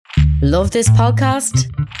Love this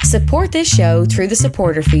podcast? Support this show through the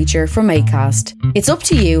supporter feature from Acast. It's up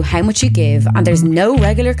to you how much you give and there's no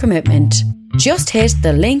regular commitment. Just hit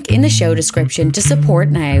the link in the show description to support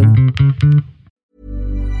now.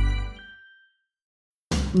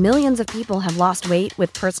 Millions of people have lost weight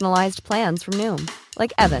with personalized plans from Noom.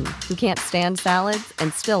 Like Evan, who can't stand salads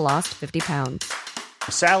and still lost 50 pounds.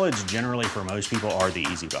 Salads generally for most people are the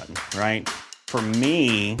easy button, right? For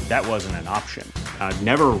me, that wasn't an option. I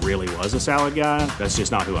never really was a salad guy. That's just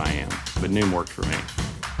not who I am. But Noom worked for me.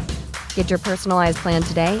 Get your personalized plan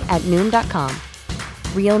today at Noom.com.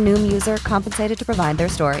 Real Noom user compensated to provide their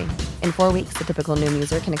story. In 4 weeks, the typical Noom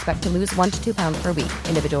user can expect to lose 1 to 2 pounds per week.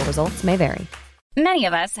 Individual results may vary. Many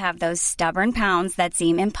of us have those stubborn pounds that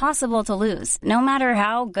seem impossible to lose, no matter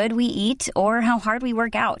how good we eat or how hard we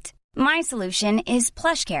work out. My solution is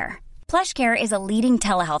PlushCare. PlushCare is a leading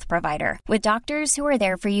telehealth provider with doctors who are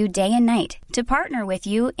there for you day and night to partner with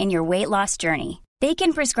you in your weight loss journey. They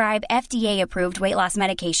can prescribe FDA-approved weight loss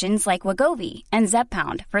medications like Wegovy and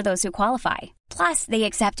Zepbound for those who qualify. Plus, they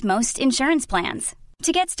accept most insurance plans.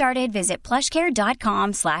 To get started, visit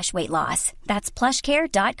plushcare.com/weightloss. That's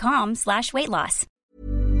plushcare.com/weightloss.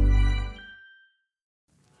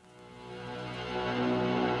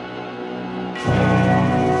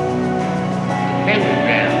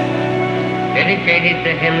 Pentagram, dedicated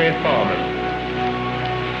to Henry Foreman.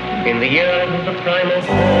 In the years of the primal force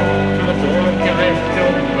and the dawn of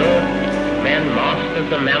terrestrial birth, man mastered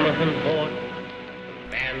the mammoth and horde.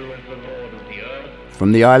 Man was the lord of the earth.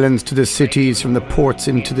 From the islands to the cities, from the ports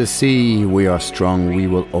into the sea, we are strong, we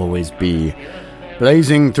will always be.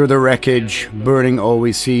 Blazing through the wreckage, burning all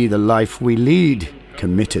we see, the life we lead,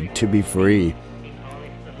 committed to be free.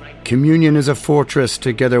 Communion is a fortress,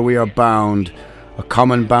 together we are bound, a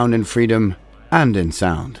common bound in freedom and in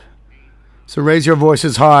sound. So raise your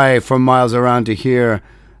voices high from miles around to hear.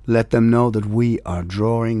 Let them know that we are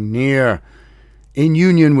drawing near. In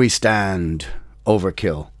union we stand.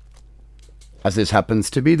 Overkill. As this happens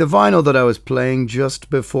to be the vinyl that I was playing just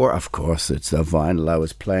before. Of course, it's the vinyl I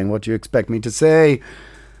was playing. What do you expect me to say?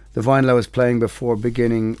 The vinyl I was playing before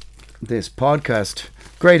beginning this podcast.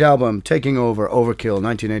 Great album, Taking Over, Overkill,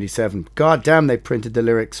 1987. God damn, they printed the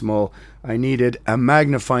lyrics small. I needed a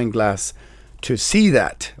magnifying glass to see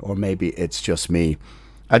that. Or maybe it's just me.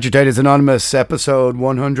 Agitators Anonymous, episode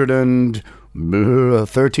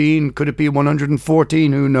 113. Could it be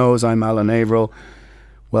 114? Who knows? I'm Alan Averill.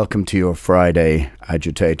 Welcome to your Friday,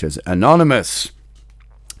 Agitators Anonymous.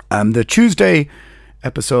 The Tuesday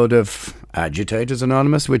episode of Agitators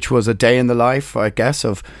Anonymous, which was a day in the life, I guess,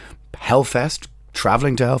 of Hellfest,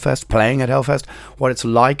 travelling to Hellfest, playing at Hellfest, what it's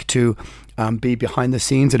like to be behind the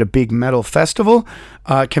scenes at a big metal festival.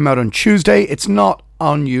 Came out on Tuesday. It's not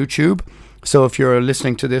on YouTube. So if you're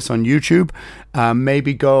listening to this on YouTube,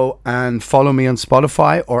 maybe go and follow me on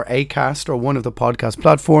Spotify or Acast or one of the podcast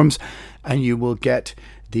platforms, and you will get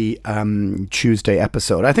the Tuesday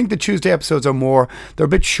episode. I think the Tuesday episodes are they're a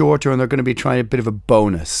bit shorter, and they're going to be trying a bit of a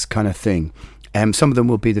bonus kind of thing. Some of them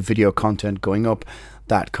will be the video content going up,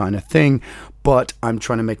 that kind of thing. But I'm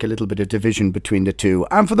trying to make a little bit of division between the two.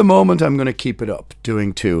 And for the moment, I'm going to keep it up,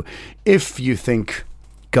 doing two. If you think,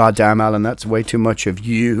 goddamn, Alan, that's way too much of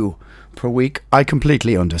you per week, I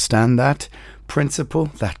completely understand that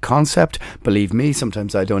principle, that concept. Believe me,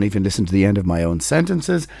 sometimes I don't even listen to the end of my own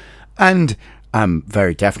sentences. And I'm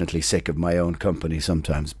very definitely sick of my own company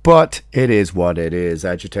sometimes. But it is what it is.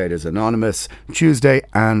 Agitators Anonymous, Tuesday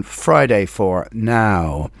and Friday for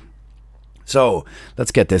now. So,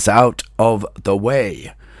 let's get this out of the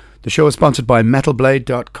way. The show is sponsored by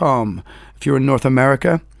metalblade.com. If you're in North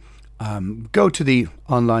America, go to the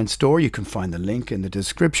online store. You can find the link in the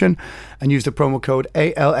description and use the promo code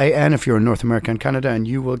ALAN if you're in North America and Canada, and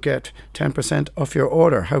you will get 10% off your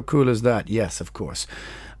order. How cool is that? Yes, of course.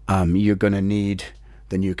 You're going to need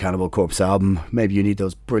the new Cannibal Corpse album. Maybe you need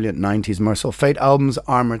those brilliant 90s Merciful Fate albums,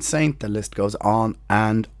 Armored Saint. The list goes on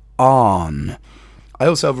and on. I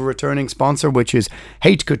also have a returning sponsor, which is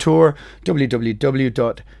Hate Couture,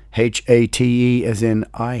 www.hate, as in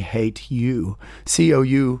I hate you,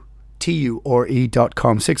 COUTURE.com,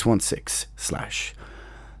 616/.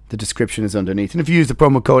 The description is underneath. And if you use the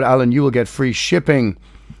promo code Alan, you will get free shipping.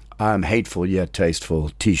 Hateful yet tasteful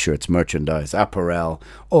t-shirts, merchandise, apparel,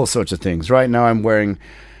 all sorts of things. Right now I'm wearing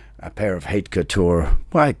a pair of Hate Couture.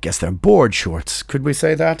 Well, I guess they're board shorts. Could we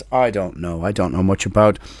say that? I don't know. I don't know much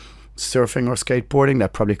about surfing or skateboarding.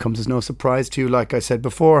 That probably comes as no surprise to you. Like I said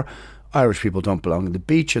before, Irish people don't belong in the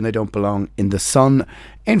beach and they don't belong in the sun.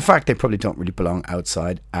 In fact, they probably don't really belong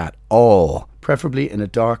outside at all. Preferably in a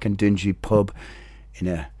dark and dingy pub in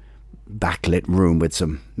a backlit room with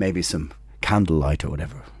maybe some candlelight or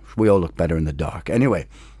whatever. We all look better in the dark. Anyway,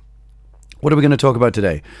 what are we going to talk about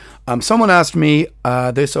today? Someone asked me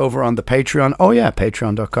this over on the Patreon. Oh yeah,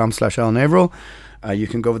 patreon.com/Alan Averill. You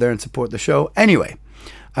can go over there and support the show. Anyway,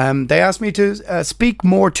 they asked me to speak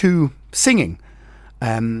more to singing.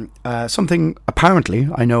 Something apparently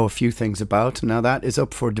I know a few things about. Now that is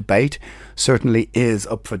up for debate. Certainly is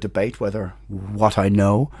up for debate whether what I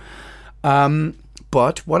know.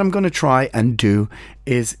 But what I'm going to try and do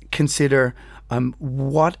is consider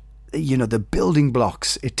what, the building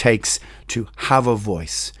blocks it takes to have a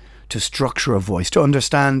voice, to structure a voice, to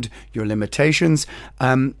understand your limitations,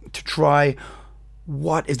 to try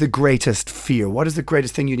what is the greatest fear, what is the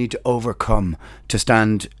greatest thing you need to overcome to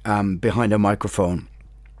stand behind a microphone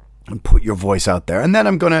and put your voice out there. And then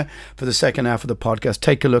I'm going to, for the second half of the podcast,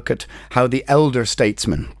 take a look at how the elder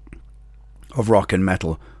statesmen of rock and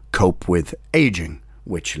metal cope with aging,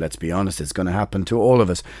 which, let's be honest, is going to happen to all of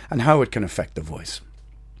us, and how it can affect the voice.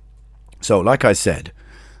 So, like I said,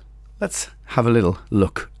 let's have a little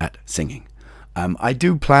look at singing. I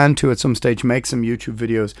do plan to, at some stage, make some YouTube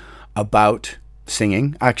videos about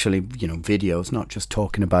singing. Actually, videos, not just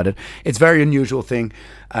talking about it. It's a very unusual thing.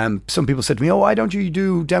 Some people said to me, why don't you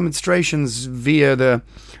do demonstrations via the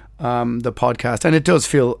podcast? And it does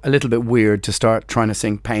feel a little bit weird to start trying to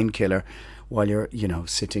sing Painkiller while you're,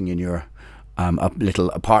 sitting in your a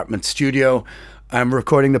little apartment studio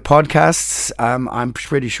recording the podcasts. I'm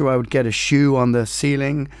pretty sure I would get a shoe on the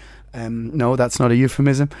ceiling. No, that's not a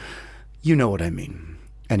euphemism. You know what I mean.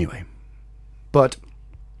 Anyway, but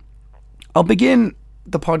I'll begin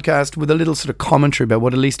the podcast with a little sort of commentary about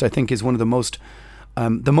what at least I think is one of the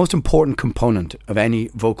most important component of any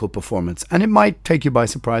vocal performance. And it might take you by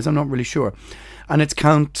surprise, I'm not really sure. And it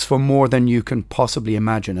counts for more than you can possibly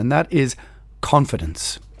imagine. And that is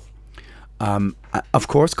confidence. Of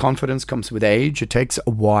course, confidence comes with age. It takes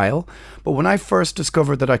a while. But when I first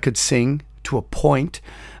discovered that I could sing to a point,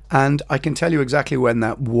 and I can tell you exactly when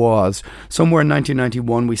that was. Somewhere in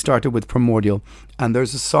 1991, we started with Primordial. And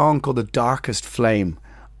there's a song called The Darkest Flame,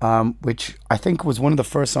 which I think was one of the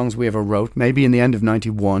first songs we ever wrote, maybe in the end of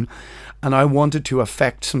 91. And I wanted to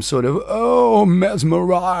affect some sort of,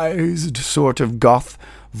 mesmerized sort of goth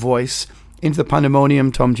voice into the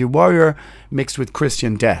Pandemonium, Tom G. Warrior, mixed with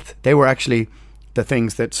Christian Death. They were actually the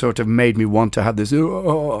things that sort of made me want to have this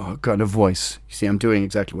kind of voice. You see, I'm doing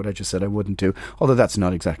exactly what I just said I wouldn't do, although that's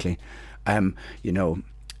not exactly,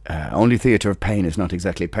 only Theatre of Pain is not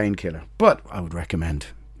exactly Painkiller. But I would recommend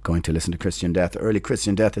going to listen to Christian Death, early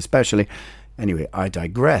Christian Death especially. Anyway, I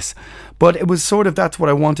digress. But it was sort of, that's what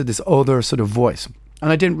I wanted, this other sort of voice.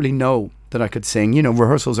 And I didn't really know that I could sing.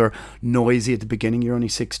 Rehearsals are noisy at the beginning. You're only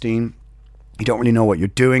 16. You don't really know what you're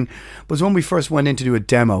doing. But it was when we first went in to do a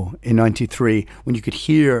demo in 93, when I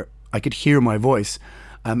could hear my voice.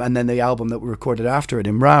 And then the album that we recorded after it,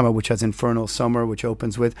 Imrama, which has Infernal Summer, which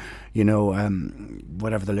opens with,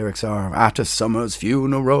 whatever the lyrics are, at a summer's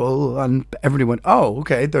funeral. And everybody went, oh,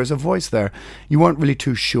 okay, there's a voice there. You weren't really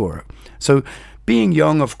too sure. So being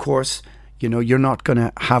young, of course, you're not going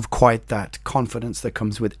to have quite that confidence that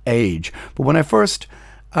comes with age. But when I first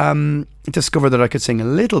discovered that I could sing a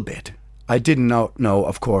little bit, I did not know,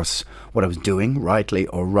 of course, what I was doing, rightly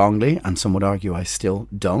or wrongly, and some would argue I still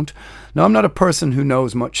don't. Now, I'm not a person who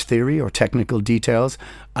knows much theory or technical details,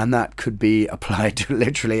 and that could be applied to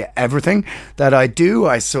literally everything that I do.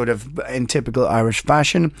 I sort of, in typical Irish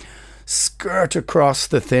fashion, skirt across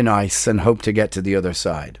the thin ice and hope to get to the other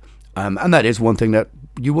side. And that is one thing that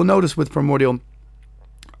you will notice with Primordial.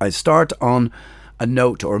 I start on a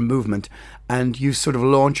note or a movement, and you sort of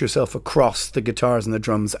launch yourself across the guitars and the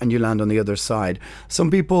drums, and you land on the other side.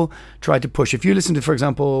 Some people try to push. If you listen to, for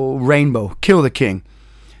example, Rainbow, Kill the King,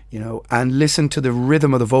 and listen to the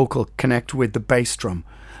rhythm of the vocal connect with the bass drum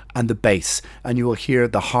and the bass, and you will hear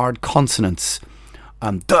the hard consonants,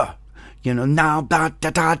 now, da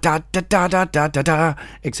da da da da da da da da da,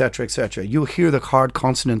 etc., etc. You'll hear the hard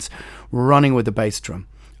consonants running with the bass drum.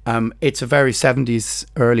 It's a very 70s,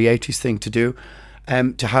 early 80s thing to do.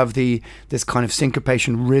 To have this kind of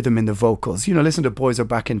syncopation rhythm in the vocals. Listen to Boys Are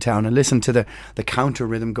Back in Town and listen to the counter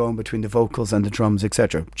rhythm going between the vocals and the drums,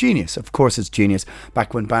 etc. Genius. Of course it's genius.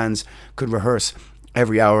 Back when bands could rehearse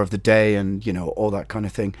every hour of the day and, all that kind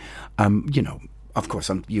of thing. Of course,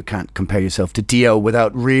 you can't compare yourself to Dio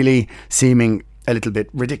without really seeming a little bit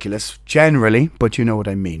ridiculous, generally, but you know what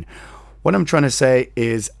I mean. What I'm trying to say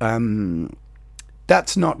is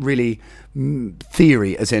that's not really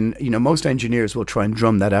theory, as in, most engineers will try and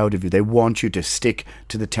drum that out of you. They want you to stick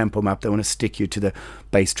to the tempo map. They want to stick you to the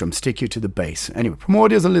bass drum, stick you to the bass. Anyway,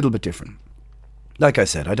 Primordial is a little bit different. Like I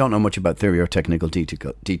said, I don't know much about theory or technical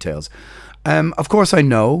details. Of course, I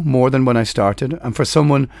know more than when I started. And for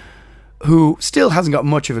someone who still hasn't got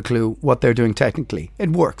much of a clue what they're doing technically,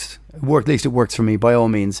 it works. At least it works for me, by all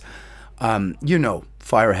means.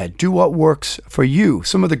 Fire ahead. Do what works for you.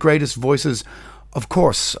 Some of the greatest voices, of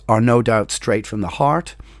course, are no doubt straight from the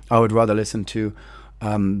heart. I would rather listen to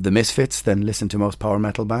the Misfits than listen to most power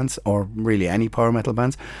metal bands, or really any power metal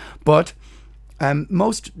bands. But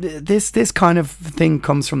this kind of thing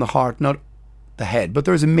comes from the heart, not the head. But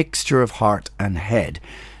there's a mixture of heart and head.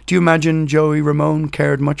 Do you imagine Joey Ramone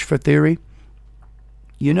cared much for theory?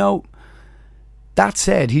 That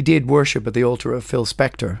said, he did worship at the altar of Phil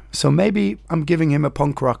Spector, so maybe I'm giving him a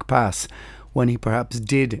punk rock pass when he perhaps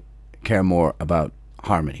did care more about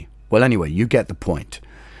harmony. Well, anyway, you get the point.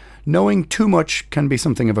 Knowing too much can be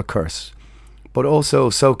something of a curse, but also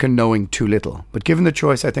so can knowing too little. But given the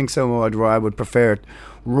choice, I think I would prefer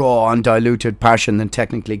raw, undiluted passion than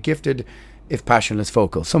technically gifted, if passionless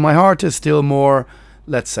vocal. So my heart is still more,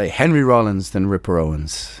 let's say, Henry Rollins than Ripper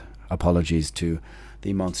Owens. Apologies to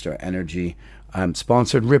the Monster Energy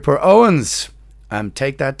sponsored Ripper Owens.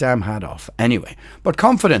 Take that damn hat off. Anyway, but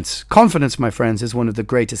confidence, my friends, is one of the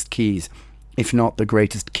greatest keys, if not the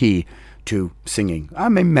greatest key to singing. I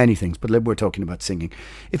mean, many things, but we're talking about singing.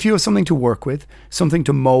 If you have something to work with, something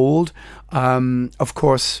to mould, of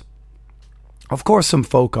course, some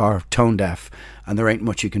folk are tone deaf, and there ain't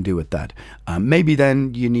much you can do with that. Maybe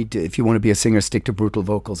then you need to, if you want to be a singer, stick to brutal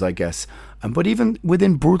vocals, I guess. But even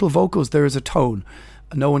within brutal vocals, there is a tone.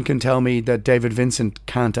 No one can tell me that David Vincent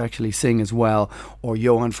can't actually sing as well, or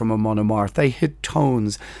Johan from Amon Amarth. They hit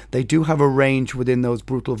tones. They do have a range within those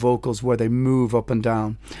brutal vocals where they move up and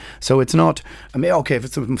down. So it's not, okay, if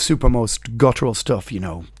it's some super most guttural stuff,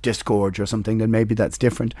 Disgorge or something, then maybe that's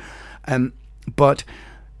different. But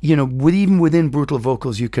even within brutal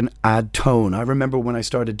vocals, you can add tone. I remember when I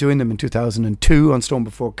started doing them in 2002 on Stone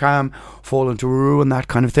Before Cam, Fall Into Ruin, that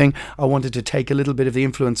kind of thing. I wanted to take a little bit of the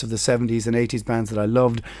influence of the 70s and 80s bands that I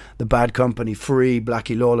loved, The Bad Company, Free,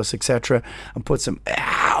 Blackie Lawless, etc., and put some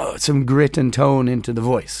grit and tone into the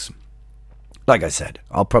voice. Like I said,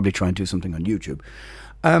 I'll probably try and do something on YouTube.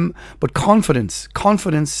 But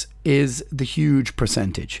confidence is the huge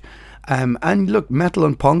percentage. And look, metal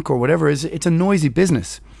and punk or whatever it's a noisy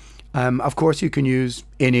business. Of course, you can use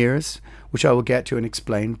in-ears, which I will get to and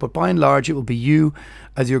explain. But by and large, it will be you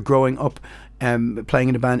as you're growing up, playing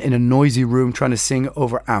in a band in a noisy room, trying to sing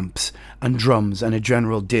over amps and drums and a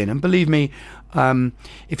general din. And believe me,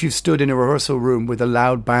 if you've stood in a rehearsal room with a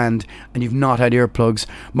loud band and you've not had earplugs,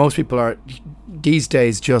 most people are these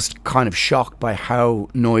days just kind of shocked by how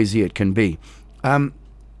noisy it can be.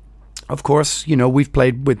 Of course, we've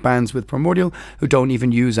played with bands with Primordial who don't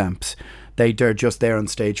even use amps. They're just there on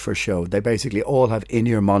stage for show. They basically all have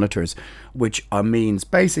in-ear monitors, which means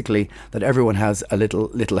basically that everyone has a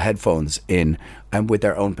little headphones in, and with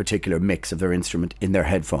their own particular mix of their instrument in their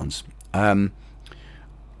headphones.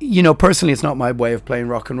 Personally, it's not my way of playing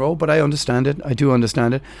rock and roll, but I understand it. I do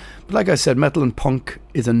understand it. But like I said, metal and punk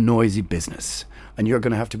is a noisy business, and you're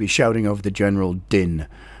going to have to be shouting over the general din.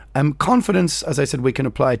 Confidence, as I said, we can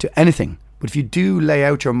apply to anything. But if you do lay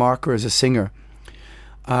out your marker as a singer,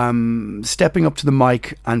 stepping up to the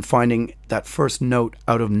mic and finding that first note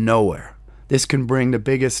out of nowhere, this can bring the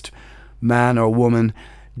biggest man or woman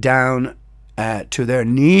down to their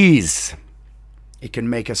knees. It can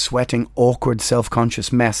make a sweating, awkward,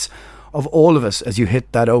 self-conscious mess of all of us as you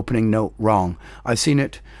hit that opening note wrong. I've seen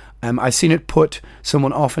it put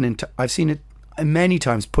someone off I've seen it many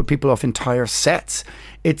times put people off entire sets.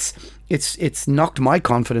 It's knocked my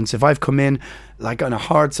confidence. If I've come in like on a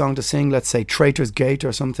hard song to sing, let's say Traitor's Gate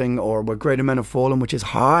or something, or Where Greater Men Have Fallen, which is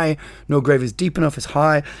high, No Grave Is Deep Enough is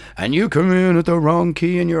high, and you come in at the wrong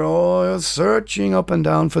key and you're all searching up and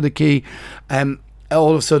down for the key,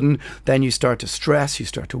 all of a sudden then you start to stress, you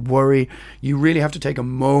start to worry. You really have to take a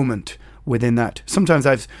moment within that. Sometimes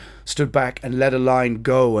I've stood back and let a line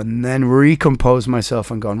go and then recompose myself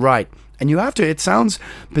and gone, right. And you have to, it sounds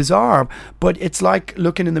bizarre, but it's like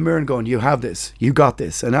looking in the mirror and going, you have this, you got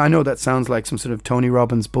this. And I know that sounds like some sort of Tony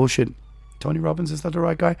Robbins bullshit. Tony Robbins, is that the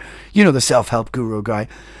right guy? The self-help guru guy.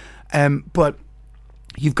 But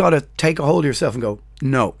you've got to take a hold of yourself and go,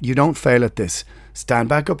 no, you don't fail at this. Stand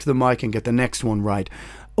back up to the mic and get the next one right.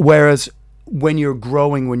 Whereas when you're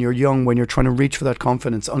growing, when you're young, when you're trying to reach for that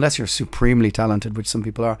confidence, unless you're supremely talented, which some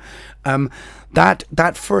people are,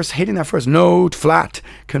 that first hitting that first note flat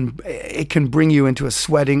can bring you into a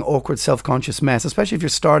sweating, awkward, self-conscious mess, especially if you're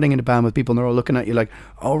starting in a band with people and they're all looking at you like,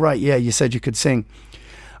 oh right, yeah, you said you could sing.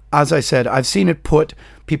 As I said, I've seen it put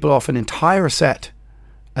people off an entire set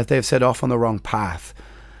as they've set off on the wrong path.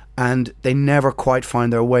 and they never quite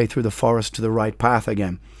find their way through the forest to the right path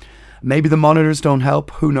again. Maybe the monitors don't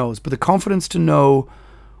help, who knows, but the confidence to know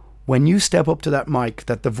when you step up to that mic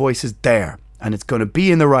that the voice is there and it's going to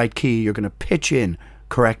be in the right key, you're going to pitch in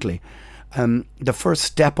correctly. The first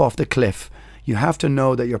step off the cliff, you have to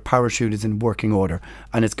know that your parachute is in working order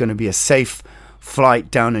and it's going to be a safe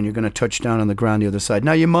flight down and you're going to touch down on the ground the other side.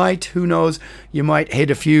 Now you might, who knows, you might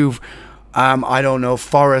hit a few, I don't know,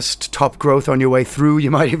 forest top growth on your way through.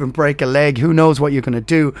 You might even break a leg. Who knows what you're going to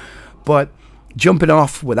do. But jumping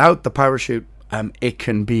off without the parachute, it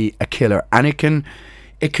can be a killer. And it can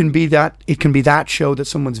be that show that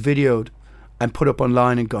someone's videoed and put up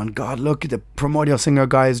online and gone, God, look, the primordial singer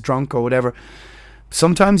guy is drunk or whatever.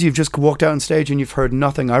 Sometimes you've just walked out on stage and you've heard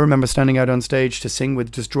nothing. I remember standing out on stage to sing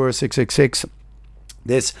with Destroyer 666.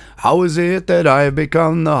 This, how is it that I've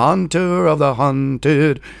become the hunter of the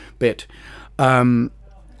hunted bit.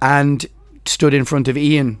 And stood in front of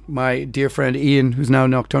Ian, my dear friend Ian, who's now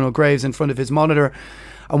Nocturnal Graves, in front of his monitor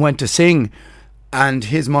and went to sing. And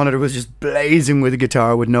his monitor was just blazing with a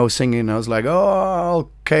guitar with no singing. And I was like, oh,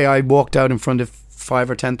 okay. I walked out in front of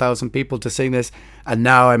 5,000 or 10,000 people to sing this. And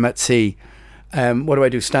now I'm at sea. What do I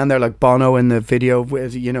do? Stand there like Bono in the video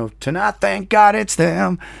with, tonight, thank God it's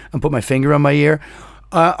them, and put my finger on my ear.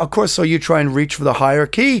 Of course, so you try and reach for the higher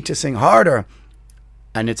key to sing harder.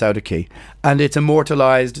 And it's out of key. And it's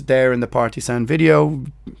immortalized there in the Party Sound video.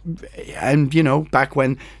 And, back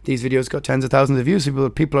when these videos got tens of thousands of views,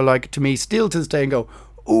 people are like, to me, still to this day, and go,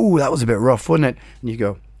 ooh, that was a bit rough, wasn't it? And you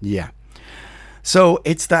go, yeah. So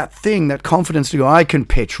it's that thing, that confidence to go, I can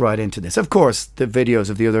pitch right into this. Of course, the videos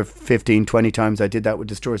of the other 15, 20 times I did that with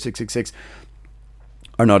Destroyer 666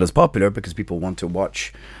 are not as popular because people want to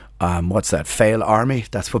watch, what's that, Fail Army?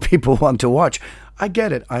 That's what people want to watch. I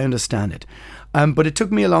get it. I understand it. But it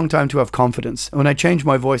took me a long time to have confidence. When I changed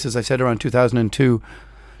my voice, as I said, around 2002,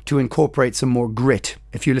 to incorporate some more grit.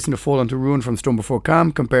 If you listen to Fall Unto Ruin from Storm Before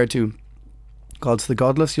Calm compared to Gods the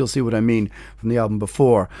Godless, you'll see what I mean from the album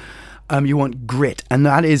before. You want grit, and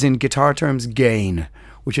that is, in guitar terms, gain,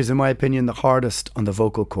 which is, in my opinion, the hardest on the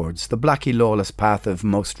vocal cords, the Blackie Lawless path of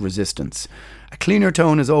most resistance. A cleaner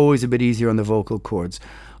tone is always a bit easier on the vocal cords.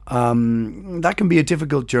 That can be a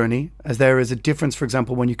difficult journey, as there is a difference, for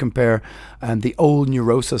example, when you compare the old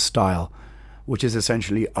Neurosis style, which is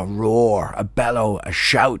essentially a roar, a bellow, a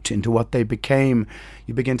shout into what they became.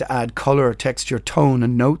 You begin to add colour, texture, tone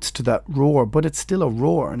and notes to that roar, but it's still a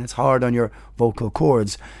roar and it's hard on your vocal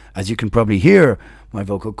cords. As you can probably hear, my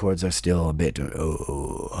vocal cords are still a bit...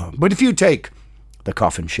 But if you take the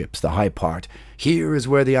coffin ships, the high part, here is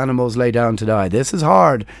where the animals lay down to die. This is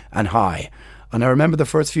hard and high. And I remember the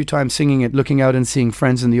first few times singing it, looking out and seeing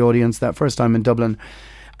friends in the audience that first time in Dublin,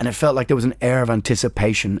 and it felt like there was an air of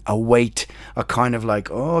anticipation, a weight, a kind of like,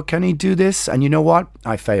 oh, can he do this? And you know what?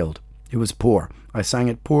 I failed. It was poor. I sang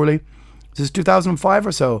it poorly. This is 2005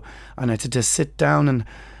 or so, and I had to sit down and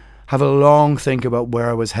have a long think about where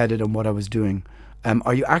I was headed and what I was doing.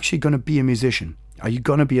 Are you actually going to be a musician? Are you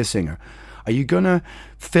going to be a singer? Are you going to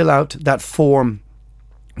fill out that form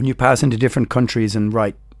when you pass into different countries and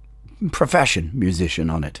write profession musician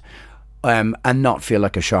on it, and not feel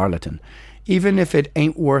like a charlatan? Even if it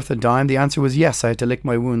ain't worth a dime, the answer was yes. I had to lick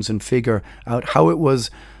my wounds and figure out how it was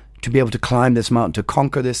to be able to climb this mountain, to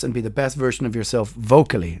conquer this and be the best version of yourself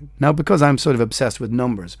vocally. Now, because I'm sort of obsessed with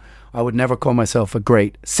numbers, I would never call myself a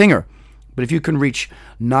great singer. But if you can reach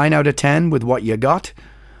 9 out of 10 with what you got,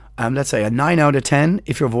 let's say a 9 out of 10,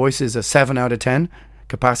 if your voice is a 7 out of 10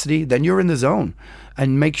 capacity, then you're in the zone.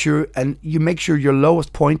 And you make sure your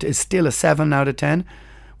lowest point is still a 7 out of 10,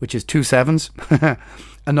 which is 2 7s,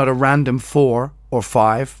 and not a random 4 or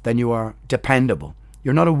 5, then you are dependable.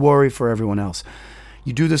 You're not a worry for everyone else.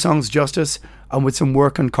 You do the songs justice, and with some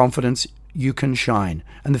work and confidence, you can shine.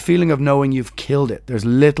 And the feeling of knowing you've killed it, there's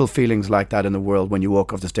little feelings like that in the world when you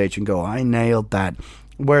walk off the stage and go, I nailed that.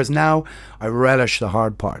 Whereas now, I relish the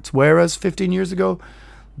hard parts. Whereas 15 years ago,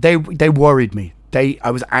 they worried me.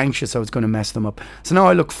 I was anxious I was going to mess them up. So now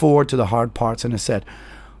I look forward to the hard parts in a set.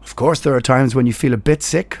 Of course, there are times when you feel a bit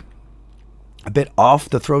sick, a bit off,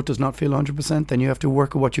 the throat does not feel 100%, then you have to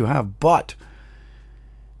work with what you have. But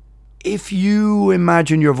if you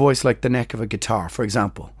imagine your voice like the neck of a guitar, for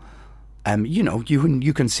example,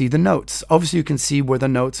 you can see the notes. Obviously, you can see where the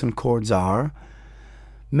notes and chords are.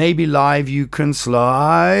 Maybe live you can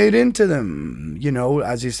slide into them,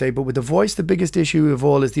 as you say. But with the voice, the biggest issue of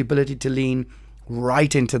all is the ability to lean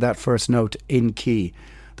right into that first note in key.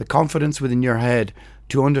 The confidence within your head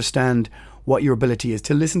to understand what your ability is,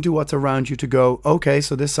 to listen to what's around you, to go, okay,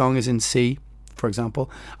 so this song is in C, for example.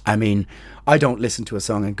 I mean, I don't listen to a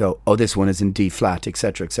song and go, oh, this one is in D flat,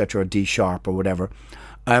 etc., or D sharp or whatever.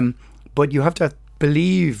 But you have to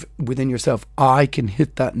believe within yourself, I can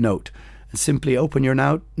hit that note, and simply open your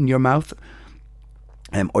mouth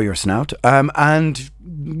or your snout, and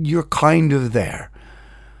you're kind of there.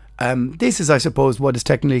 This is, I suppose, what is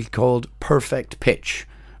technically called perfect pitch.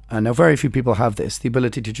 Now, very few people have this, the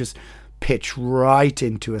ability to just pitch right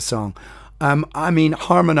into a song. I mean,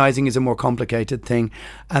 harmonizing is a more complicated thing,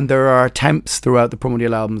 and there are attempts throughout the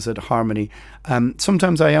Primordial albums at harmony.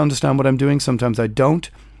 Sometimes I understand what I'm doing, sometimes I don't.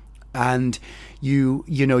 And you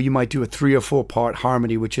might do a 3 or 4 part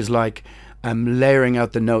harmony, which is like layering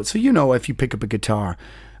out the notes. So if you pick up a guitar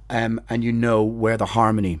and you know where the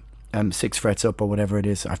harmony 6 frets up or whatever it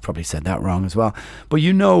is, I've probably said that wrong as well, but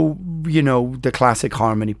the classic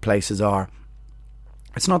harmony places are.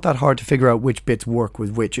 It's not that hard to figure out which bits work with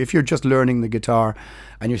which. If you're just learning the guitar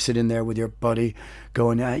and you're sitting there with your buddy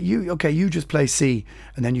going, you just play C,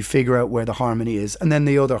 and then you figure out where the harmony is, and then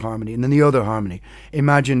the other harmony, and then the other harmony.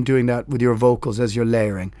 Imagine doing that with your vocals as you're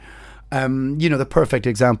layering. The perfect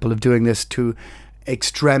example of doing this to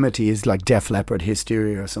extremity is like Def Leppard,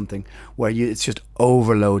 Hysteria or something, where it's just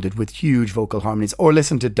overloaded with huge vocal harmonies. Or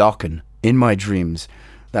listen to Dokken, In My Dreams,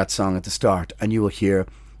 that song at the start, and you will hear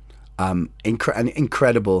an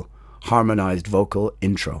incredible harmonized vocal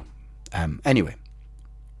intro. Anyway,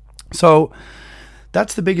 so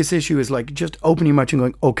that's the biggest issue, is like just opening your mouth and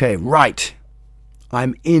going, okay, right,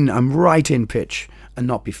 I'm right in pitch, and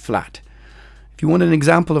not be flat. If you want an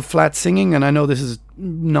example of flat singing, and I know this is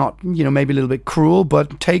not, maybe a little bit cruel,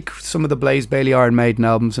 but take some of the Blaze Bayley Iron Maiden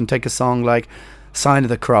albums and take a song like Sign of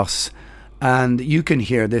the Cross, and you can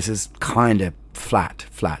hear this is kind of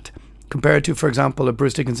flat. Compared to, for example, a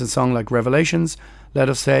Bruce Dickinson song like Revelations, let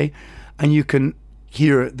us say, and you can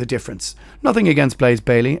hear the difference. Nothing against Blaze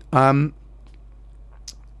Bayley.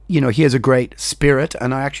 He has a great spirit,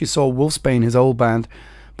 and I actually saw Wolfsbane, his old band,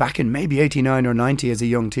 back in maybe 89 or 90 as a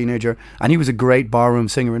young teenager, and he was a great barroom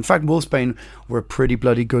singer. In fact, Wolfsbane were a pretty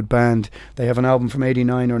bloody good band. They have an album from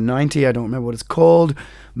 89 or 90, I don't remember what it's called,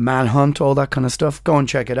 Manhunt, all that kind of stuff. Go and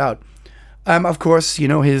check it out. Of course,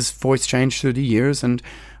 his voice changed through the years, and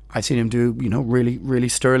I've seen him do, really, really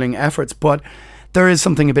sterling efforts, but there is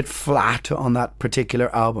something a bit flat on that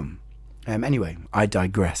particular album. Anyway, I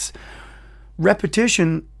digress.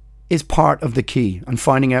 Repetition is part of the key, and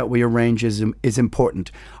finding out where your range is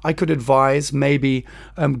important. I could advise maybe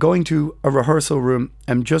going to a rehearsal room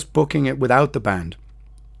and just booking it without the band,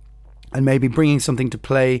 and maybe bringing something to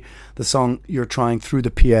play the song you're trying through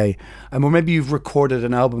the PA. Or maybe you've recorded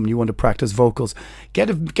an album and you want to practice vocals. Get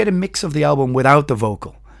a mix of the album without the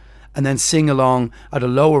vocal, and then sing along at a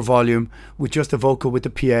lower volume with just the vocal with the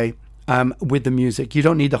PA, with the music. You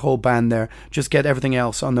don't need the whole band there. Just get everything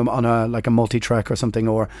else on a like a multi-track or something,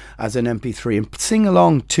 or as an MP3, and sing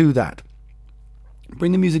along to that.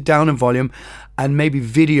 Bring the music down in volume, and maybe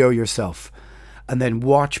video yourself, and then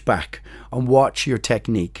watch back and watch your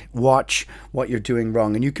technique, watch what you're doing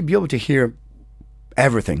wrong, and you could be able to hear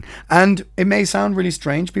everything. And it may sound really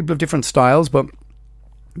strange, people have different styles, but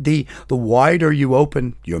the wider you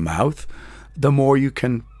open your mouth, the more you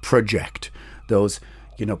can project those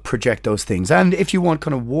things. And if you want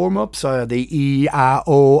kind of warm-ups, the E, A,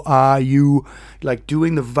 O, A, U, like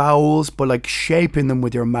doing the vowels but like shaping them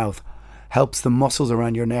with your mouth, helps the muscles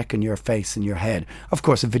around your neck and your face and your head. Of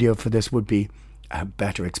course, a video for this would be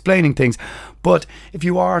better explaining things, but if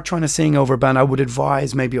you are trying to sing over a band, I would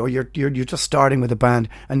advise maybe, or you're just starting with a band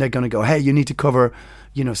and they're going to go, hey, you need to cover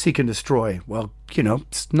Seek and Destroy. Well,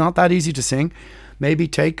 it's not that easy to sing. Maybe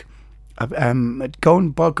go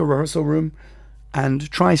and book a rehearsal room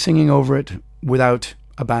and try singing over it without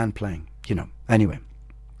a band playing. Anyway,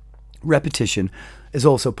 repetition is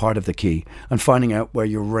also part of the key, and finding out where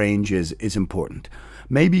your range is important.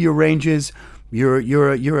 Maybe your range is you're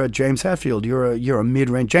a James Hetfield, you're a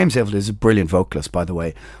mid-range. James Hetfield is a brilliant vocalist, by the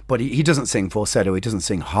way, but he doesn't sing falsetto, he doesn't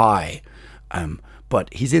sing high.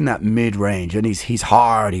 But he's in that mid-range, and he's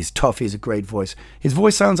hard, he's tough, he's a great voice. His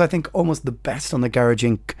voice sounds, I think, almost the best on the Garage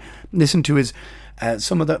Inc. Listen to his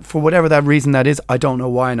some of that, for whatever that reason that is, I don't know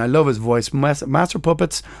why, and I love his voice. Master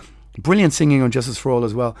Puppets, brilliant singing on Justice for All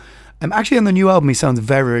as well. Actually, on the new album, he sounds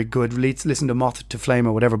very, very good. Listen to Moth to Flame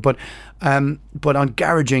or whatever. But on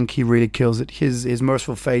Garage Inc., he really kills it. His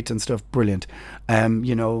Merciful Fate and stuff, brilliant. On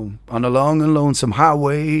a Long and Lonesome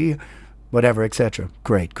Highway, whatever, etc.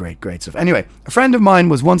 Great stuff. Anyway, a friend of mine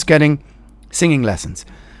was once getting singing lessons.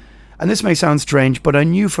 And this may sound strange, but I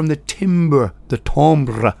knew from the timbre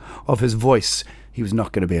of his voice, he was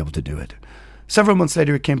not going to be able to do it. Several months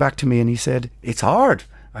later, he came back to me and he said, it's hard.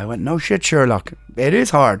 I went, no shit, Sherlock. It is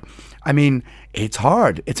hard. I mean, it's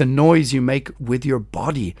hard. It's a noise you make with your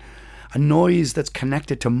body. a noise that's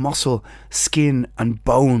connected to muscle, skin and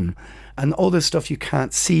bone, and all this stuff you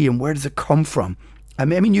can't see, and where does it come from? I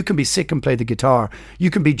mean, you can be sick and play the guitar. You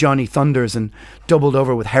can be Johnny Thunders and doubled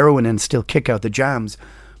over with heroin and still kick out the jams.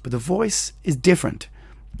 But the voice is different.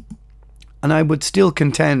 And I would still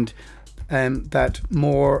contend that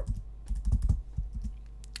more...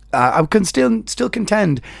 I can still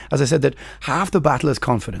contend, as I said, that half the battle is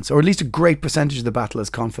confidence, or at least a great percentage of the battle is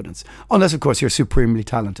confidence. Unless, of course, you're supremely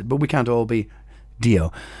talented. But we can't all be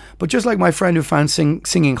Dio. But just like my friend who found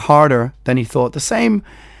singing harder than he thought, the same...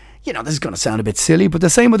 You know, this is going to sound a bit silly, but the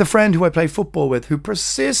same with a friend who I play football with, who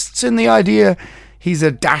persists in the idea he's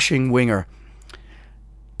a dashing winger.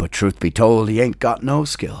 But truth be told, he ain't got no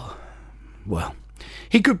skill. Well,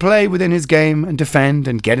 he could play within his game and defend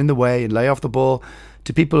and get in the way and lay off the ball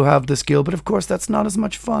to people who have the skill, but of course that's not as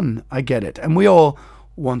much fun. I get it. And we all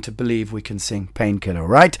want to believe we can sing Painkiller,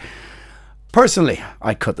 right? Personally,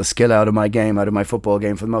 I cut the skill out of my game, out of my football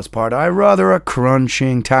game for the most part. I rather a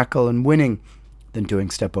crunching tackle and winning than doing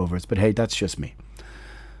step-overs. But hey, that's just me.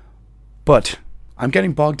 But I'm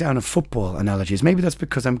getting bogged down in football analogies. Maybe that's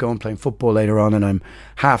because I'm going playing football later on and I'm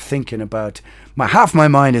half thinking about... half my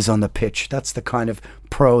mind is on the pitch. That's the kind of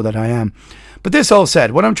pro that I am. But this all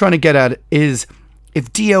said, what I'm trying to get at is,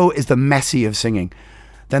 if Dio is the Messi of singing,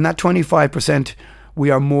 then that 25% we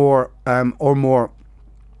are more,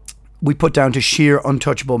 we put down to sheer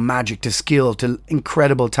untouchable magic, to skill, to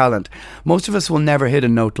incredible talent. Most of us will never hit a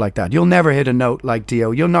note like that. You'll never hit a note like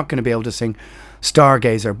Dio. You're not going to be able to sing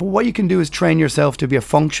Stargazer. But what you can do is train yourself to be a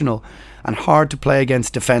functional and hard to play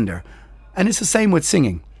against defender. And it's the same with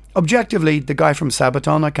singing. Objectively, the guy from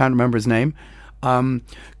Sabaton, I can't remember his name,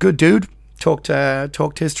 good dude.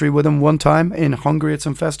 Talked history with him one time in Hungary at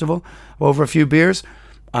some festival over a few beers.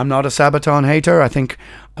 I'm not a Sabaton hater. I think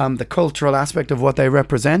the cultural aspect of what they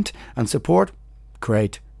represent and support,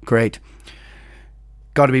 great.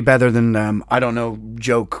 Got to be better than,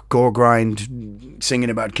 joke, gore grind, singing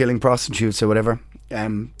about killing prostitutes or whatever.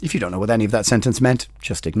 If you don't know what any of that sentence meant,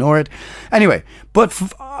 just ignore it. Anyway, but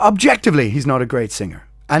objectively, he's not a great singer.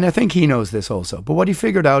 And I think he knows this also. But what he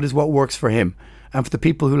figured out is what works for him and for the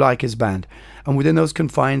people who like his band. And within those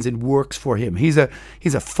confines, it works for him. He's a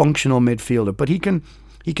functional midfielder, but he can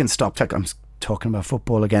stop. I'm talking about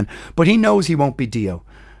football again. But he knows he won't be Dio.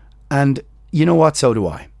 And you know what? So do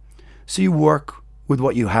I. So you work with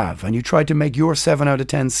what you have, and you try to make your 7 out of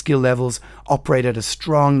 10 skill levels operate at a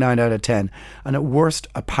strong 9 out of 10, and at worst,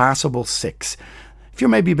 a passable 6. If you're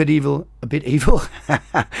maybe a bit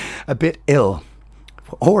ill,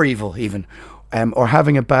 or evil even, or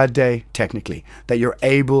having a bad day, technically, that you're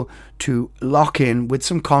able to lock in with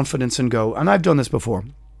some confidence and go. And I've done this before,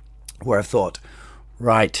 where I've thought,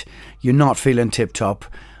 right, you're not feeling tip-top.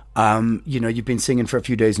 You've been singing for a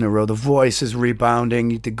few days in a row. The voice is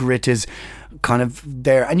rebounding. The grit is kind of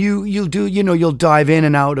there. And you'll dive in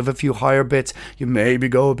and out of a few higher bits. You maybe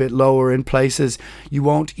go a bit lower in places.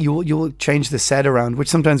 You'll change the set around, which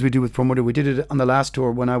sometimes we do with Promoter. We did it on the last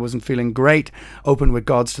tour when I wasn't feeling great. Opened with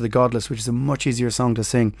Gods to the Godless, which is a much easier song to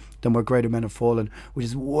sing than Where Greater Men Have Fallen, which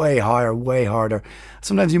is way higher, way harder.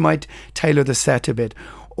 Sometimes you might tailor the set a bit.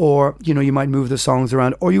 Or, you might move the songs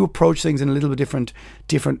around, or you approach things in a little bit different,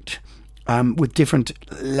 with different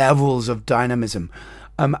levels of dynamism,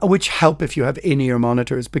 which help if you have in-ear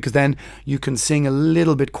monitors, because then you can sing a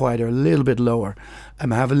little bit quieter, a little bit lower,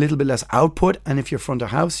 have a little bit less output. And if you're front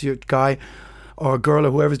of house, your guy or girl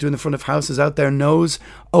or whoever's doing the front of house is out there knows,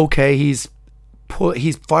 okay, he's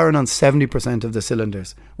firing on 70% of the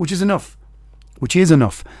cylinders, which is enough.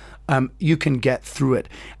 You can get through it,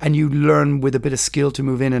 and you learn with a bit of skill to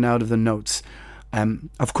move in and out of the notes.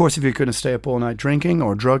 Of course, if you're going to stay up all night drinking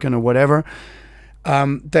or drugging or whatever,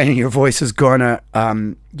 then your voice is gonna,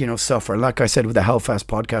 suffer. Like I said with the Hellfest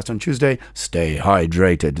podcast on Tuesday, stay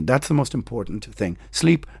hydrated. That's the most important thing.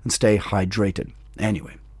 Sleep and stay hydrated.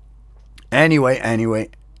 Anyway.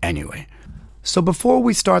 So before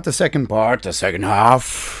we start the second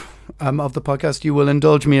half of the podcast, you will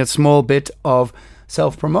indulge me a small bit of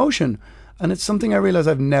self-promotion, and it's something I realize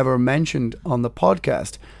I've never mentioned on the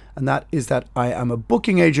podcast, and that is that I am a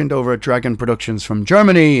booking agent over at Dragon Productions from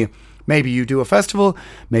Germany. Maybe you do a festival,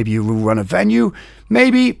 maybe you run a venue,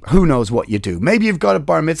 maybe who knows what you do. Maybe you've got a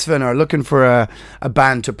bar mitzvah and are looking for a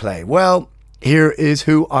band to play. Well, here is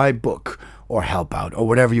who I book or help out, or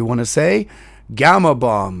whatever you want to say. Gamma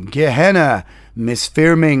Bomb, Gehenna, Miss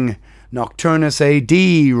Firming, Nocturnus AD,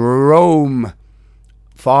 Rome,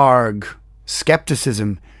 Farg,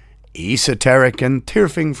 Skepticism, Esoteric, and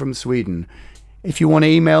Tirfing from Sweden. If you want to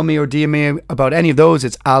email me or DM me about any of those,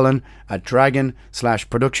 it's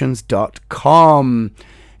alan@dragon-productions.com.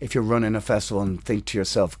 if you're running a festival and think to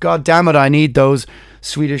yourself, God damn it, I need those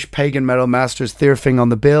Swedish pagan metal masters Thyrfing on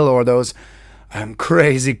the bill, or those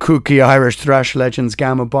crazy kooky Irish thrash legends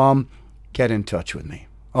Gamma Bomb, get in touch with me.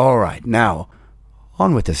 All right, now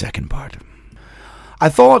on with the second part. I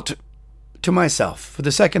thought to myself, for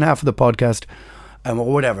the second half of the podcast,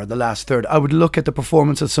 or whatever, the last third, I would look at the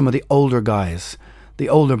performance of some of the older guys, the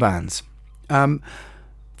older bands.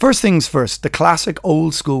 First things first, the classic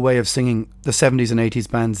old school way of singing the 70s and 80s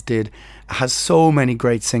bands did has so many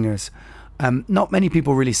great singers. Not many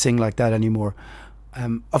people really sing like that anymore.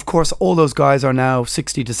 Of course, all those guys are now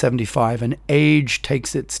 60 to 75 and age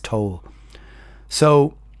takes its toll.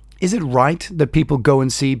 So is it right that people go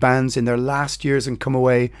and see bands in their last years and come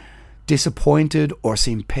away disappointed or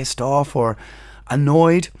seem pissed off or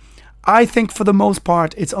annoyed? I think for the most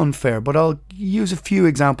part it's unfair, but I'll use a few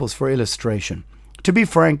examples for illustration. To be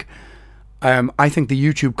frank, I think the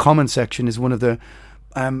YouTube comment section is one of the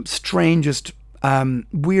strangest,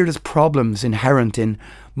 weirdest problems inherent in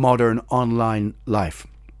modern online life.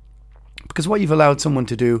 Because what you've allowed someone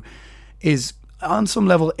to do is, on some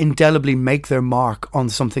level, indelibly make their mark on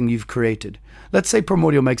something you've created. Let's say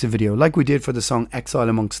Primordial makes a video, like we did for the song Exile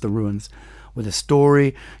Amongst the Ruins, with a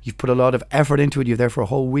story. You've put a lot of effort into it. You're there for a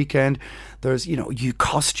whole weekend. There's, you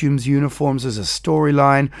costumes, uniforms, there's a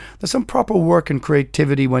storyline. There's some proper work and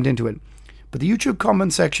creativity went into it. But the YouTube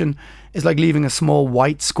comment section is like leaving a small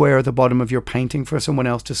white square at the bottom of your painting for someone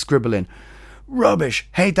else to scribble in. Rubbish,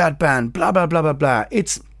 hate that band, blah, blah, blah, blah, blah.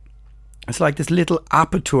 It's like this little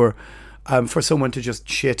aperture for someone to just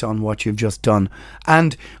shit on what you've just done.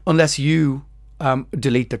 And unless you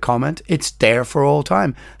delete the comment, it's there for all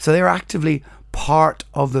time. So they're actively part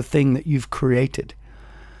of the thing that you've created.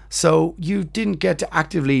 So you didn't get to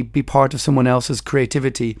actively be part of someone else's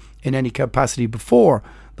creativity in any capacity before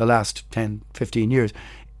the last 10, 15 years.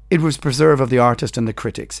 It was preserve of the artist and the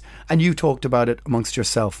critics. And you talked about it amongst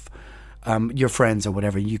yourself, your friends or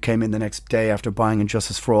whatever. You came in the next day after buying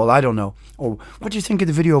Injustice for All, I don't know. Or what do you think of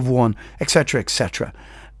the video of One, etc., etc.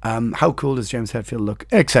 How cool does James Hetfield look,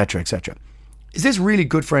 etc., etc. Is this really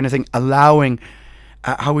good for anything? Allowing,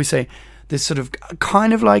 how we say, this sort of it's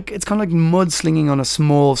kind of like mudslinging on a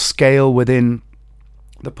small scale within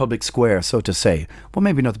the public square, so to say. Well,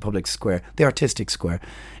 maybe not the public square, the artistic square.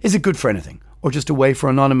 Is it good for anything? Or just a way for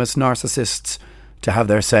anonymous narcissists to have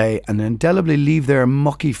their say and indelibly leave their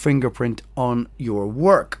mucky fingerprint on your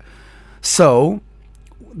work? So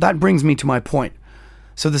that brings me to my point.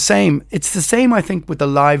 So it's the same, I think, with the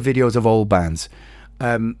live videos of old bands.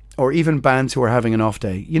 Or even bands who are having an off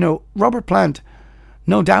day. Robert Plant,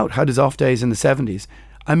 no doubt, had his off days in the 70s.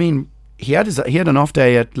 I mean, he had an off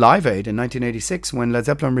day at Live Aid in 1986 when Led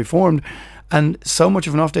Zeppelin reformed, and so much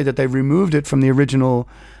of an off day that they removed it from the original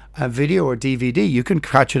video or DVD. You can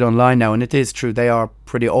catch it online now, and it is true, they are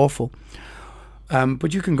pretty awful.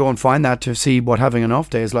 But you can go and find that to see what having an off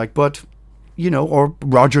day is like. But, or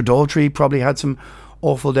Roger Daltrey probably had some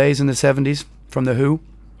awful days in the 70s from The Who.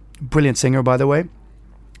 Brilliant singer, by the way.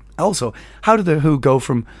 Also, how did The Who go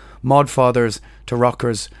from mod fathers to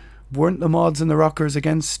rockers? Weren't the mods and the rockers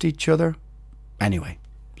against each other? Anyway,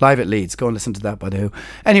 Live at Leeds. Go and listen to that by The Who.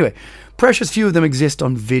 Anyway, precious few of them exist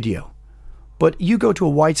on video. But you go to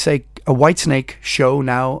a Whitesnake show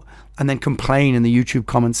now and then complain in the YouTube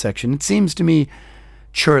comments section. It seems to me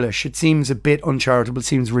churlish. It seems a bit uncharitable. It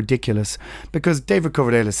seems ridiculous. Because David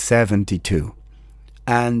Coverdale is 72.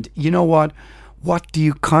 And you know what? What do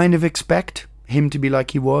you kind of expect him to be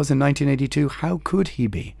like he was in 1982? How could he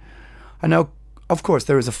be? And now, of course,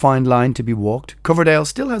 there is a fine line to be walked. Coverdale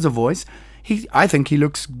still has a voice. I think he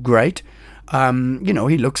looks great.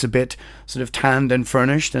 He looks a bit sort of tanned and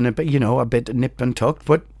furnished and a bit nip and tucked,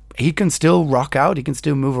 but he can still rock out. He can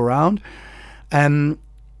still move around. The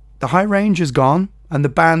high range is gone and the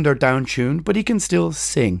band are down-tuned, but he can still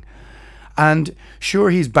sing. And sure,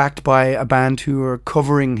 he's backed by a band who are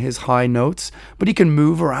covering his high notes, but he can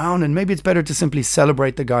move around, and maybe it's better to simply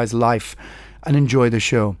celebrate the guy's life and enjoy the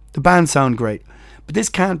show. The band sound great, but this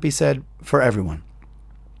can't be said for everyone.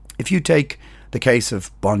 If you take the case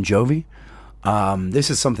of Bon Jovi, this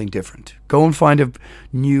is something different. Go and find a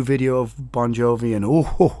new video of Bon Jovi and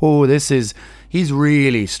he's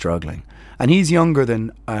really struggling. And he's younger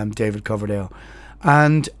than David Coverdale.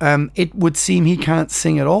 And it would seem he can't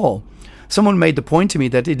sing at all. Someone made the point to me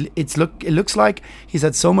that it looks like he's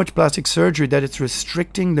had so much plastic surgery that it's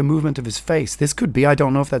restricting the movement of his face. This could be, I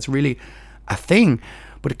don't know if that's really a thing,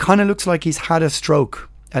 but it kind of looks like he's had a stroke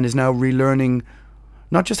and is now relearning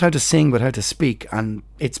not just how to sing, but how to speak. And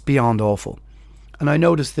it's beyond awful. And I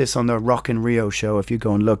noticed this on the Rock in Rio show. If you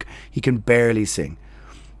go and look, he can barely sing.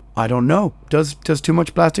 I don't know. Does too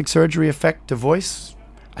much plastic surgery affect the voice?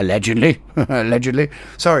 Allegedly. Allegedly.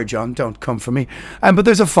 Sorry, John, don't come for me. But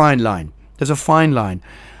there's a fine line. There's a fine line.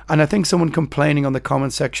 And I think someone complaining on the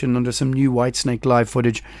comment section under some new Whitesnake live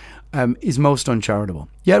footage is most uncharitable.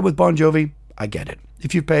 Yet with Bon Jovi, I get it.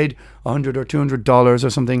 If you paid $100 or $200 or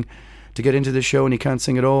something to get into the show and you can't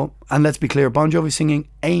sing at all, and let's be clear, Bon Jovi singing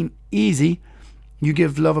ain't easy. You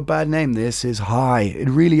give love a bad name. This is high. It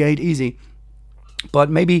really ain't easy. But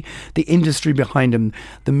maybe the industry behind him,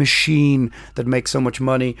 the machine that makes so much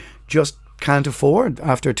money, just can't afford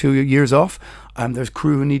after 2 years off. There's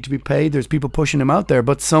crew who need to be paid. There's people pushing him out there.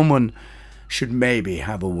 But someone should maybe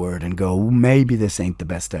have a word and go, maybe this ain't the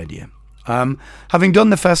best idea. Having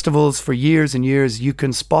done the festivals for years and years, you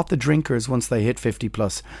can spot the drinkers once they hit 50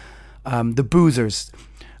 plus. The boozers,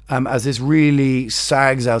 as this really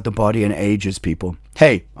sags out the body and ages people.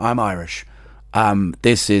 Hey, I'm Irish.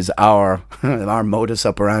 This is our modus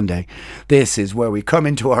operandi. This is where we come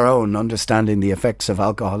into our own, understanding the effects of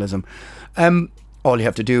alcoholism. All you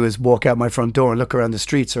have to do is walk out my front door and look around the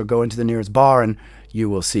streets or go into the nearest bar and you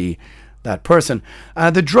will see that person.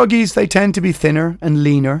 The druggies, they tend to be thinner and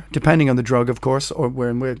leaner, depending on the drug, of course, or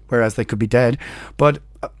whereas they could be dead. But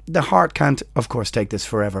the heart can't, of course, take this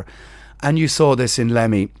forever. And you saw this in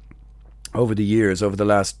Lemmy over the years, over the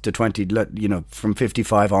last 20, from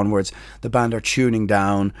 55 onwards. The band are tuning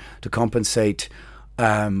down to compensate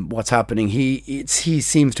what's happening. He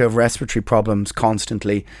seems to have respiratory problems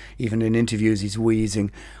constantly. Even in interviews, he's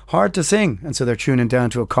wheezing. Hard to sing, and so they're tuning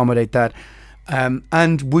down to accommodate that.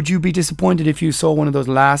 And would you be disappointed if you saw one of those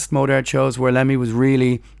last Motorhead shows where Lemmy was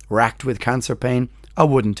really racked with cancer pain? I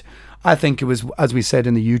wouldn't. I think it was, as we said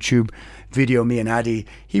in the YouTube video, me and Addy,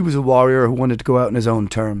 he was a warrior who wanted to go out on his own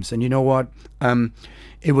terms. And you know what?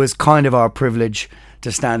 It was kind of our privilege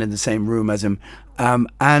to stand in the same room as him.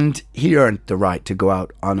 And he earned the right to go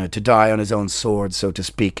out to die on his own sword, so to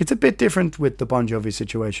speak. It's a bit different with the Bon Jovi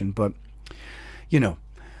situation, but,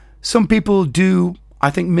 some people do, I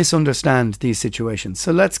think, misunderstand these situations.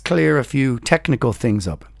 So let's clear a few technical things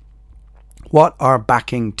up. What are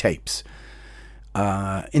backing tapes?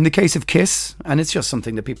 In the case of Kiss, and it's just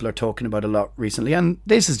something that people are talking about a lot recently, and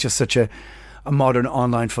this is just such a modern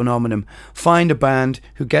online phenomenon. Find a band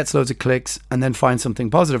who gets loads of clicks and then find something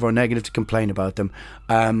positive or negative to complain about them.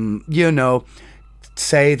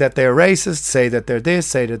 Say that they're racist, say that they're this,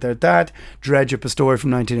 say that they're that, dredge up a story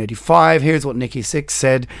from 1985. Here's what Nicky Sixx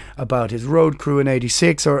said about his road crew in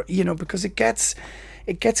 86, or, because it gets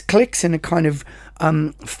clicks in a kind of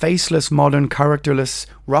faceless, modern, characterless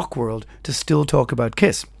rock world to still talk about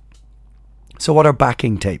Kiss. So what are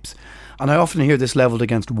backing tapes? And I often hear this levelled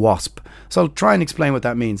against Wasp. So I'll try and explain what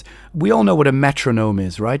that means. We all know what a metronome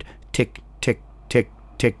is, right? Tick, tick, tick,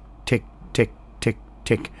 tick, tick, tick, tick,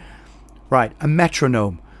 tick. Right, a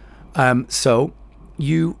metronome. So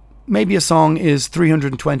maybe a song is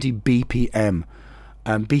 320 BPM,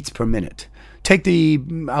 beats per minute. Take the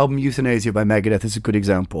album Euthanasia by Megadeth as a good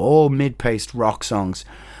example. All mid-paced rock songs.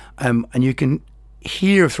 And you can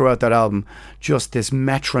hear throughout that album just this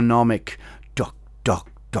metronomic duck, duck,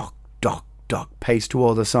 duck, duck, duck pace to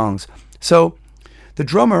all the songs. So the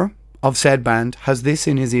drummer of said band has this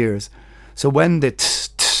in his ears. So when the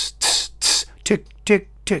tick, tick,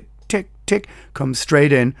 tick, tick, tick comes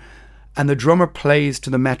straight in and the drummer plays to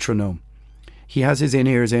the metronome, he has his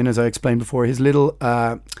in-ears in, as I explained before, his little,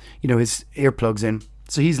 his earplugs in.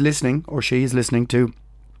 So he's listening, or she is listening to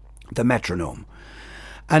the metronome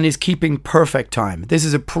and is keeping perfect time. This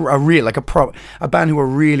is a band who are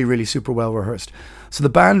really, really super well rehearsed. So the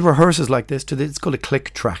band rehearses like this it's called a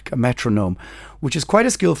click track, a metronome, which is quite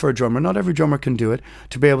a skill for a drummer. Not every drummer can do it,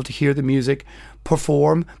 to be able to hear the music,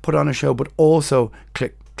 perform, put on a show, but also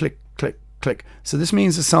click, click, click, click. So this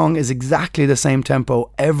means the song is exactly the same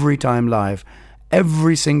tempo every time live.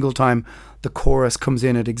 Every single time the chorus comes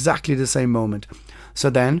in at exactly the same moment. So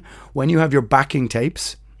then when you have your backing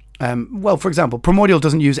tapes, for example, Primordial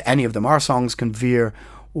doesn't use any of them. Our songs can veer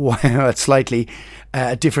at slightly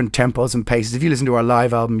different tempos and paces. If you listen to our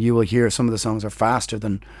live album, you will hear some of the songs are faster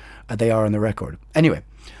than they are on the record. Anyway,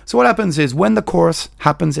 so what happens is when the chorus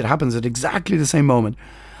happens, it happens at exactly the same moment.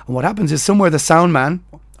 And what happens is somewhere the sound man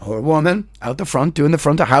or woman out the front, doing the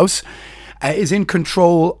front of house, is in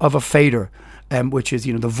control of a fader, which is,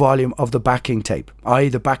 the volume of the backing tape, i.e.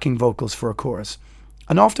 the backing vocals for a chorus.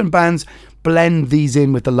 And often bands blend these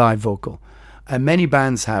in with the live vocal. Many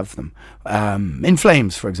bands have them. In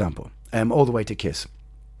Flames, for example, all the way to Kiss.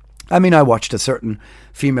 I mean, I watched a certain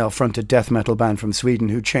female-fronted death metal band from Sweden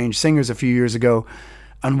who changed singers a few years ago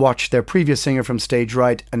and watched their previous singer from stage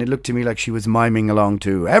right, and it looked to me like she was miming along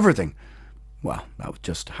to everything. Well, that was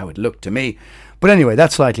just how it looked to me. But anyway,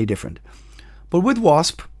 that's slightly different. But with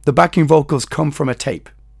Wasp, the backing vocals come from a tape.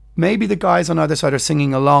 maybe the guys on either side are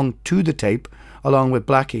singing along to the tape, along with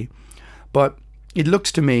Blackie. But it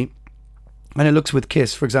looks to me, and it looks with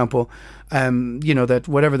Kiss, for example, that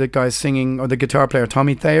whatever the guy's singing, or the guitar player,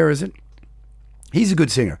 Tommy Thayer, is it? He's a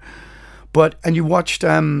good singer. And you watch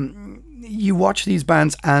these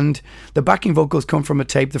bands, and the backing vocals come from a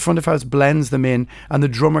tape. The front of house blends them in, and the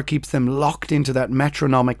drummer keeps them locked into that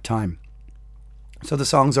metronomic time. So the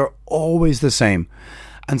songs are always the same.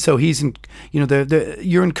 And so he's in,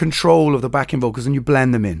 you're in control of the backing vocals, and you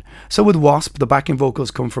blend them in. So with Wasp, the backing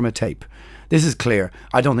vocals come from a tape. This is clear.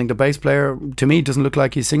 I don't think the bass player, to me, doesn't look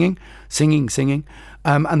like he's singing.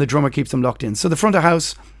 And the drummer keeps them locked in. So the front of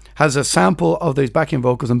house has a sample of these backing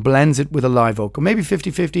vocals and blends it with a live vocal. Maybe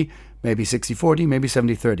 50-50, maybe 60-40, maybe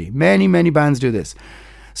 70-30. Many, many bands do this.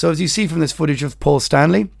 So as you see from this footage of Paul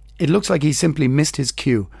Stanley, it looks like he simply missed his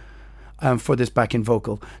cue for this backing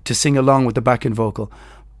vocal, to sing along with the backing vocal.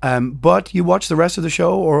 But you watch the rest of the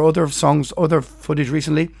show, or other songs, other footage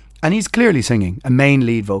recently, and he's clearly singing a main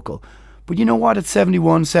lead vocal. But you know what? At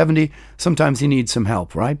 71, 70, sometimes he needs some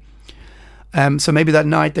help, right? So maybe that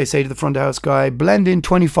night they say to the front of house guy, blend in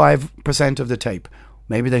 25% of the tape.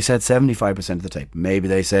 Maybe they said 75% of the tape. Maybe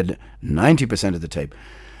they said 90% of the tape.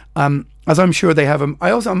 As I'm sure they have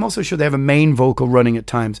I'm also sure they have a main vocal running at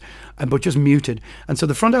times, but just muted. And so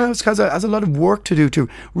the front of house has a lot of work to do to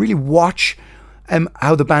really watch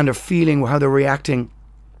how the band are feeling, how they're reacting.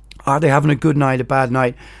 Are they having a good night, a bad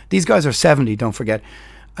night? These guys are 70, don't forget.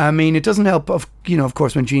 I mean, it doesn't help, of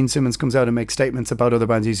course, when Gene Simmons comes out and makes statements about other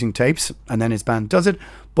bands using tapes, and then his band does it.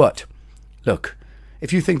 But, look,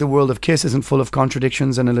 if you think the world of Kiss isn't full of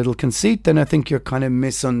contradictions and a little conceit, then I think you're kind of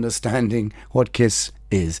misunderstanding what Kiss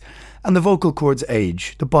is. And the vocal cords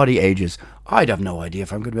age, the body ages. I'd have no idea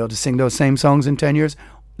if I'm going to be able to sing those same songs in 10 years,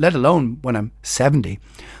 let alone when I'm 70.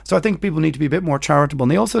 So I think people need to be a bit more charitable,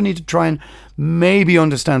 and they also need to try and maybe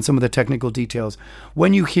understand some of the technical details.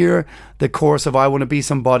 When you hear the chorus of I Want to Be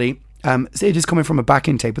Somebody, it is coming from a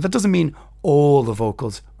backing tape, but that doesn't mean all the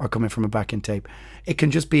vocals are coming from a backing tape. It can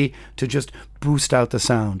just be to just boost out the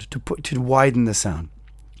sound, to widen the sound.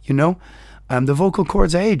 The vocal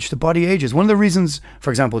cords age, the body ages. One of the reasons, for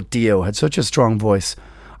example, Dio had such a strong voice,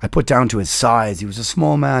 I put down to his size. He was a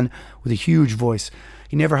small man with a huge voice.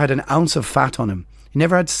 He never had an ounce of fat on him. He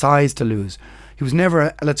never had size to lose. He was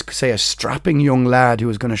never, let's say, a strapping young lad who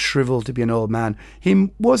was going to shrivel to be an old man. He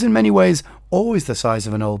was in many ways always the size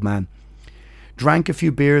of an old man. Drank a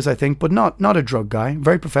few beers, I think, but not a drug guy.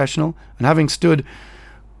 Very professional. And having stood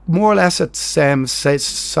more or less at Sam's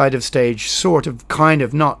side of stage, kind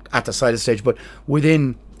of, not at the side of stage, but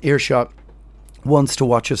within earshot once to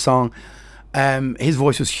watch a song, his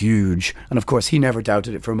voice was huge, and of course he never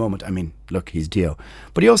doubted it for a moment. I mean, look, he's Dio.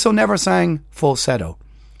 But he also never sang falsetto.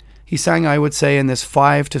 He sang, I would say, in this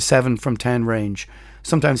 5 to 7 from 10 range,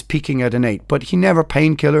 sometimes peaking at an 8, but he never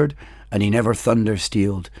painkillered, and he never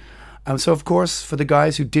thundersteeled. So of course, for the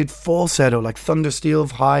guys who did falsetto, like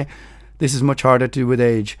thundersteel high, this is much harder to do with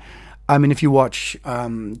age. I mean, if you watch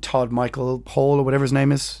Todd Michael Hall, or whatever his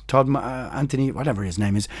name is, Anthony, whatever his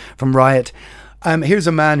name is, from Riot, here's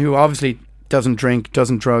a man who obviously doesn't drink,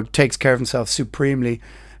 doesn't drug, takes care of himself supremely.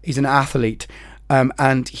 He's an athlete,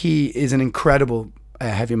 and he is an incredible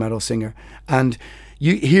heavy metal singer. And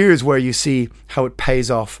here's where you see how it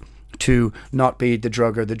pays off to not be the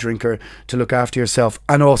drugger, the drinker, to look after yourself,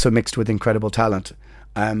 and also mixed with incredible talent.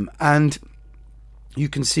 And you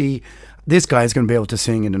can see this guy is going to be able to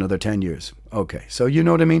sing in another 10 years. Okay, so you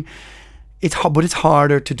know what I mean? But it's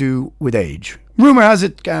harder to do with age. Rumour has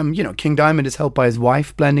it, King Diamond is helped by his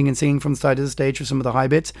wife blending and singing from the side of the stage for some of the high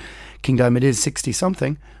bits. King Diamond is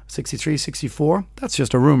 60-something, 63, 64. That's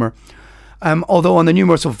just a rumour. Although on the new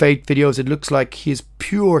Merciful Fate videos, it looks like he's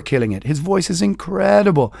pure killing it. His voice is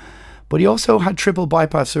incredible. But he also had triple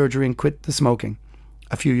bypass surgery and quit the smoking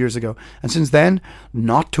a few years ago. And since then,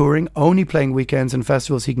 not touring, only playing weekends and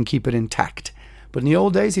festivals, he can keep it intact. But in the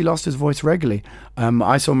old days, he lost his voice regularly.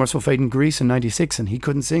 I saw Merciful Fate in Greece in 96, and he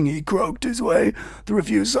couldn't sing. He croaked his way through a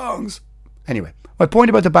few songs. Anyway, my point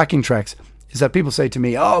about the backing tracks is that people say to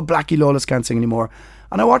me, oh, Blackie Lawless can't sing anymore.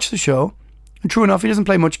 And I watch the show, and true enough, he doesn't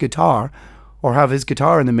play much guitar or have his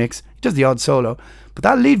guitar in the mix. He does the odd solo. But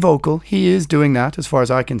that lead vocal, he is doing that as far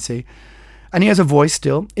as I can see. And he has a voice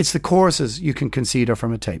still. It's the choruses you can concede are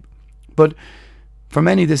from a tape. But for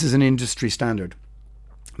many, this is an industry standard.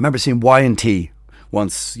 I remember seeing Y&T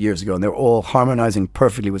once years ago, and they were all harmonising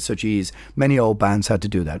perfectly with such ease. Many old bands had to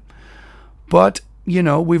do that. But,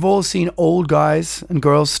 we've all seen old guys and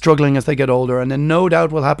girls struggling as they get older, and then no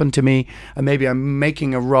doubt will happen to me, and maybe I'm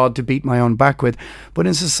making a rod to beat my own back with. But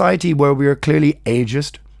in society where we are clearly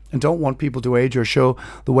ageist, and don't want people to age or show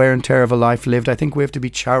the wear and tear of a life lived. I think we have to be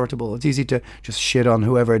charitable. It's easy to just shit on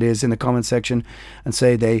whoever it is in the comment section and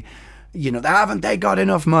say they got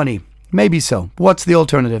enough money. Maybe so. What's the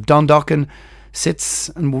alternative? Don Dokken sits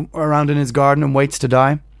around in his garden and waits to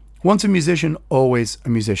die. Once a musician, always a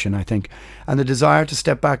musician, I think. And the desire to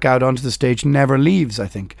step back out onto the stage never leaves, I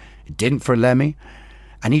think. It didn't for Lemmy.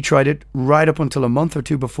 And he tried it right up until a month or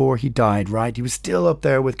two before he died, right? He was still up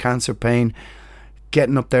there with cancer pain,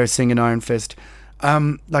 getting up there singing Iron Fist.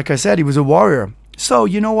 Like I said, he was a warrior. So,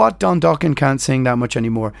 you know what? Don Dokken can't sing that much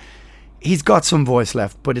anymore. He's got some voice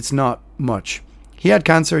left, but it's not much. He had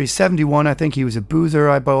cancer. He's 71. I think he was a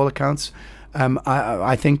boozer, by all accounts.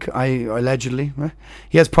 I think allegedly.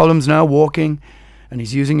 He has problems now walking, and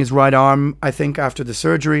he's using his right arm, I think, after the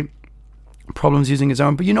surgery. Problems using his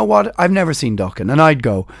arm. But you know what? I've never seen Dokken, and I'd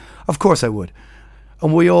go. Of course I would.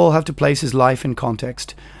 And we all have to place his life in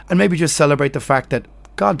context and maybe just celebrate the fact that,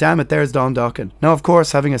 God damn it, there's Don Dokken. Now, of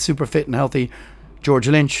course, having a super fit and healthy George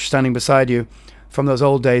Lynch standing beside you from those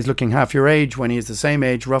old days looking half your age when he is the same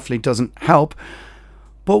age roughly doesn't help.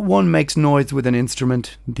 But one makes noise with an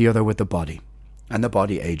instrument, the other with the body. And the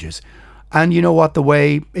body ages. And you know what?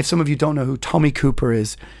 If some of you don't know who Tommy Cooper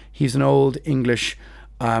is, he's an old English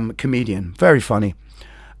comedian. Very funny.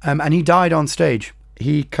 And he died on stage.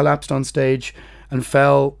 He collapsed on stage and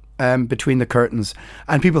fell between the curtains.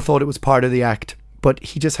 And people thought it was part of the act. But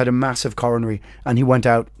he just had a massive coronary and he went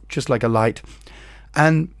out just like a light.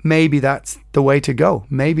 And maybe that's the way to go.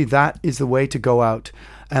 Maybe that is the way to go out.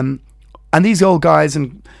 And these old guys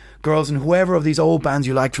and girls and whoever of these old bands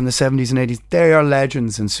you liked from the 70s and 80s, they are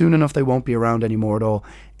legends, and soon enough they won't be around anymore at all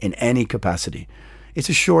in any capacity. It's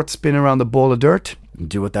a short spin around the ball of dirt, and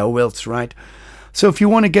do what thou wilt, right? So if you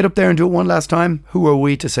want to get up there and do it one last time, who are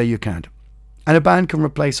we to say you can't? And a band can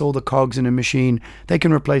replace all the cogs in a machine. They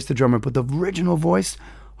can replace the drummer, but the original voice,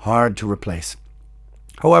 hard to replace.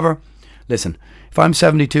 However, listen, if I'm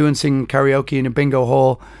 72 and singing karaoke in a bingo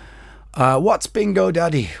hall, what's bingo,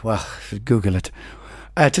 daddy? Well, Google it.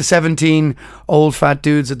 To 17 old fat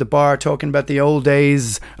dudes at the bar talking about the old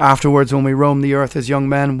days afterwards when we roamed the earth as young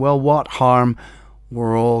men. Well, what harm?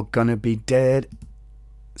 We're all gonna be dead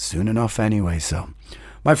soon enough anyway. So,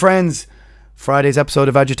 my friends, Friday's episode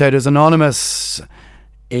of Agitators Anonymous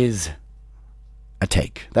is a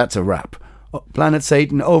take. That's a wrap. Planet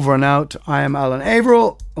Satan over and out. I am Alan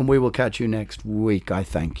Averill, and we will catch you next week. I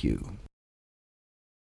thank you.